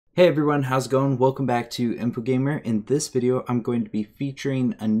Hey everyone, how's it going? Welcome back to InfoGamer. In this video, I'm going to be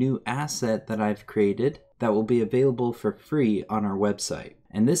featuring a new asset that I've created that will be available for free on our website.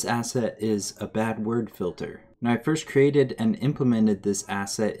 And this asset is a bad word filter. Now, I first created and implemented this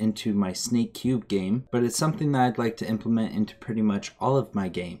asset into my Snake Cube game, but it's something that I'd like to implement into pretty much all of my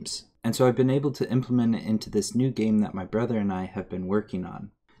games. And so I've been able to implement it into this new game that my brother and I have been working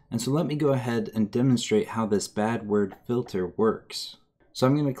on. And so let me go ahead and demonstrate how this bad word filter works. So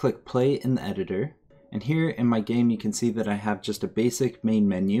I'm going to click play in the editor, and here in my game you can see that I have just a basic main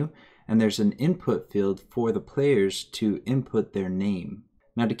menu, and there's an input field for the players to input their name.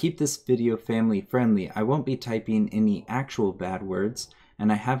 Now, to keep this video family friendly, I won't be typing any actual bad words,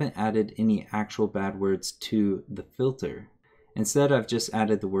 and I haven't added any actual bad words to the filter. Instead, I've just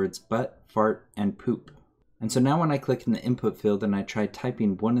added the words butt, fart, and poop. And so now when I click in the input field and I try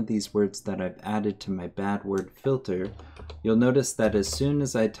typing one of these words that I've added to my bad word filter, you'll notice that as soon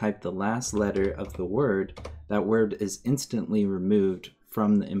as I type the last letter of the word, that word is instantly removed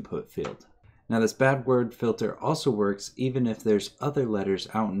from the input field. Now, this bad word filter also works even if there's other letters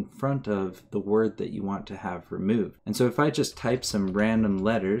out in front of the word that you want to have removed. And so if I just type some random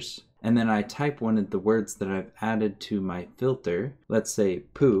letters and then I type one of the words that I've added to my filter, let's say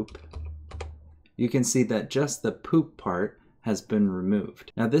poop, you can see that just the poop part has been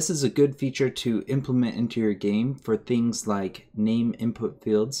removed. Now, this is a good feature to implement into your game for things like name input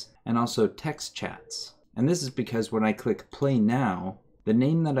fields and also text chats. And this is because when I click play now, the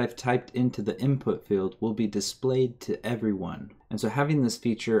name that I've typed into the input field will be displayed to everyone. And so having this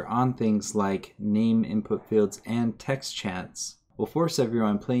feature on things like name input fields and text chats will force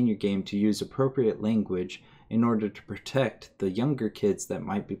everyone playing your game to use appropriate language in order to protect the younger kids that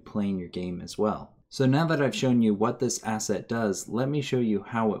might be playing your game as well. So now that I've shown you what this asset does, let me show you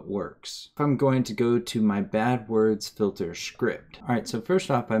how it works. If I'm going to go to my bad words filter script. Alright, so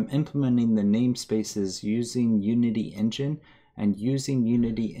first off, I'm implementing the namespaces using Unity Engine and using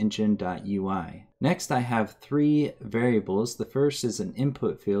UnityEngine.ui. Next, I have three variables. The first is an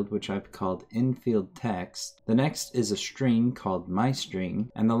input field, which I've called infield text. The next is a string called myString.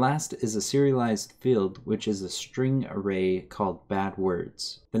 And the last is a serialized field, which is a string array called bad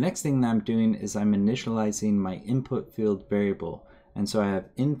words. The next thing that I'm doing is I'm initializing my input field variable. And so I have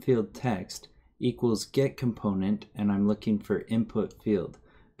infield text equals get component, and I'm looking for input field,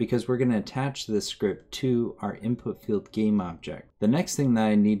 because we're going to attach this script to our input field game object. The next thing that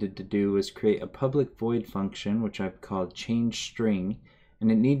I needed to do was create a public void function, which I've called change string,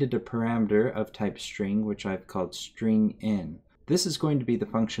 and it needed a parameter of type string, which I've called string in. This is going to be the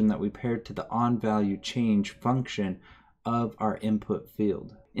function that we paired to the onValueChange function of our input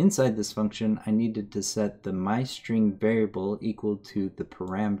field. Inside this function, I needed to set the myString variable equal to the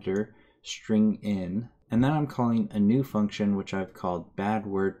parameter string in, and then I'm calling a new function which I've called bad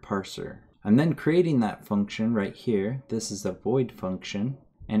word parser. I'm then creating that function right here. This is a void function,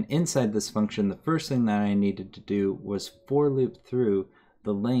 and inside this function, the first thing that I needed to do was for loop through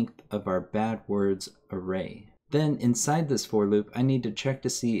the length of our bad words array. Then inside this for loop, I need to check to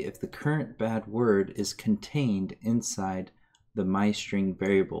see if the current bad word is contained inside the myString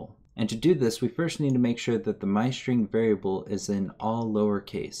variable. And to do this, we first need to make sure that the myString variable is in all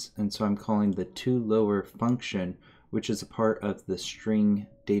lowercase. And so I'm calling the toLower function, which is a part of the string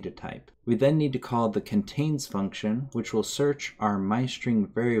data type. We then need to call the contains function, which will search our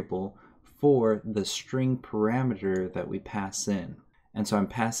myString variable for the string parameter that we pass in. And so I'm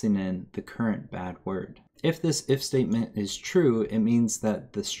passing in the current bad word. If this if statement is true, it means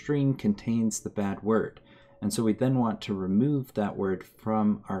that the string contains the bad word. And so we then want to remove that word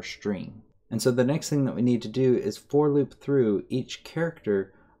from our string. And so the next thing that we need to do is for loop through each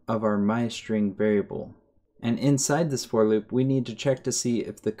character of our myString variable. And inside this for loop, we need to check to see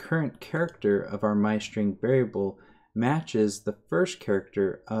if the current character of our myString variable matches the first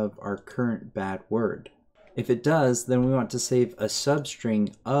character of our current bad word. If it does, then we want to save a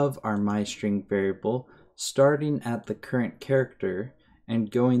substring of our myString variable starting at the current character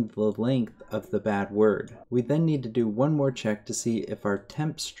and going the length of the bad word. We then need to do one more check to see if our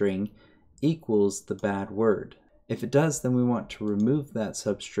temp string equals the bad word. If it does, then we want to remove that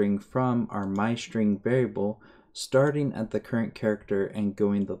substring from our myString variable, starting at the current character and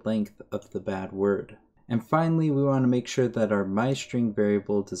going the length of the bad word. And finally, we want to make sure that our myString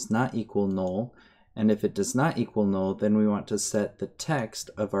variable does not equal null, and if it does not equal null, then we want to set the text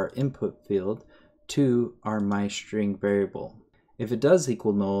of our input field to our myString variable. If it does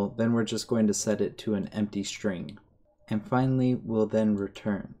equal null, then we're just going to set it to an empty string. And finally, we'll then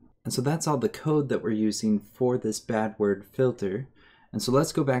return. And so that's all the code that we're using for this bad word filter. And so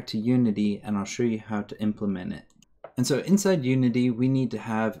let's go back to Unity and I'll show you how to implement it. And so inside Unity, we need to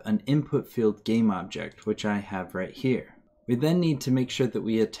have an input field game object, which I have right here. We then need to make sure that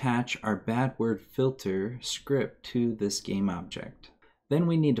we attach our bad word filter script to this game object. Then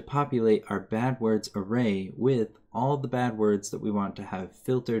we need to populate our bad words array with all the bad words that we want to have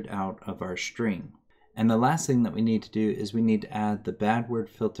filtered out of our string. And the last thing that we need to do is we need to add the bad word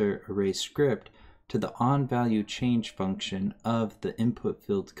filter array script to the onValueChange function of the input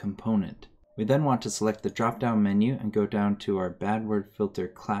field component. We then want to select the drop-down menu and go down to our bad word filter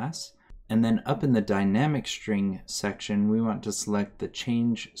class. And then up in the dynamic string section, we want to select the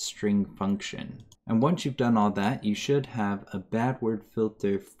change string function. And once you've done all that, you should have a bad word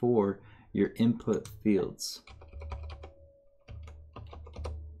filter for your input fields.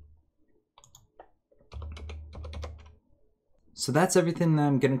 So that's everything that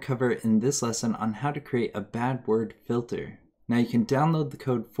I'm going to cover in this lesson on how to create a bad word filter. Now you can download the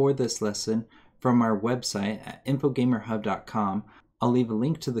code for this lesson from our website at infogamerhub.com. I'll leave a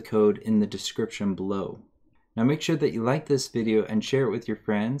link to the code in the description below. Now make sure that you like this video and share it with your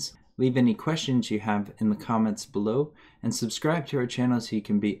friends. Leave any questions you have in the comments below and subscribe to our channel so you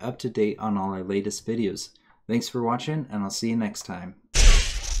can be up to date on all our latest videos. Thanks for watching, and I'll see you next time.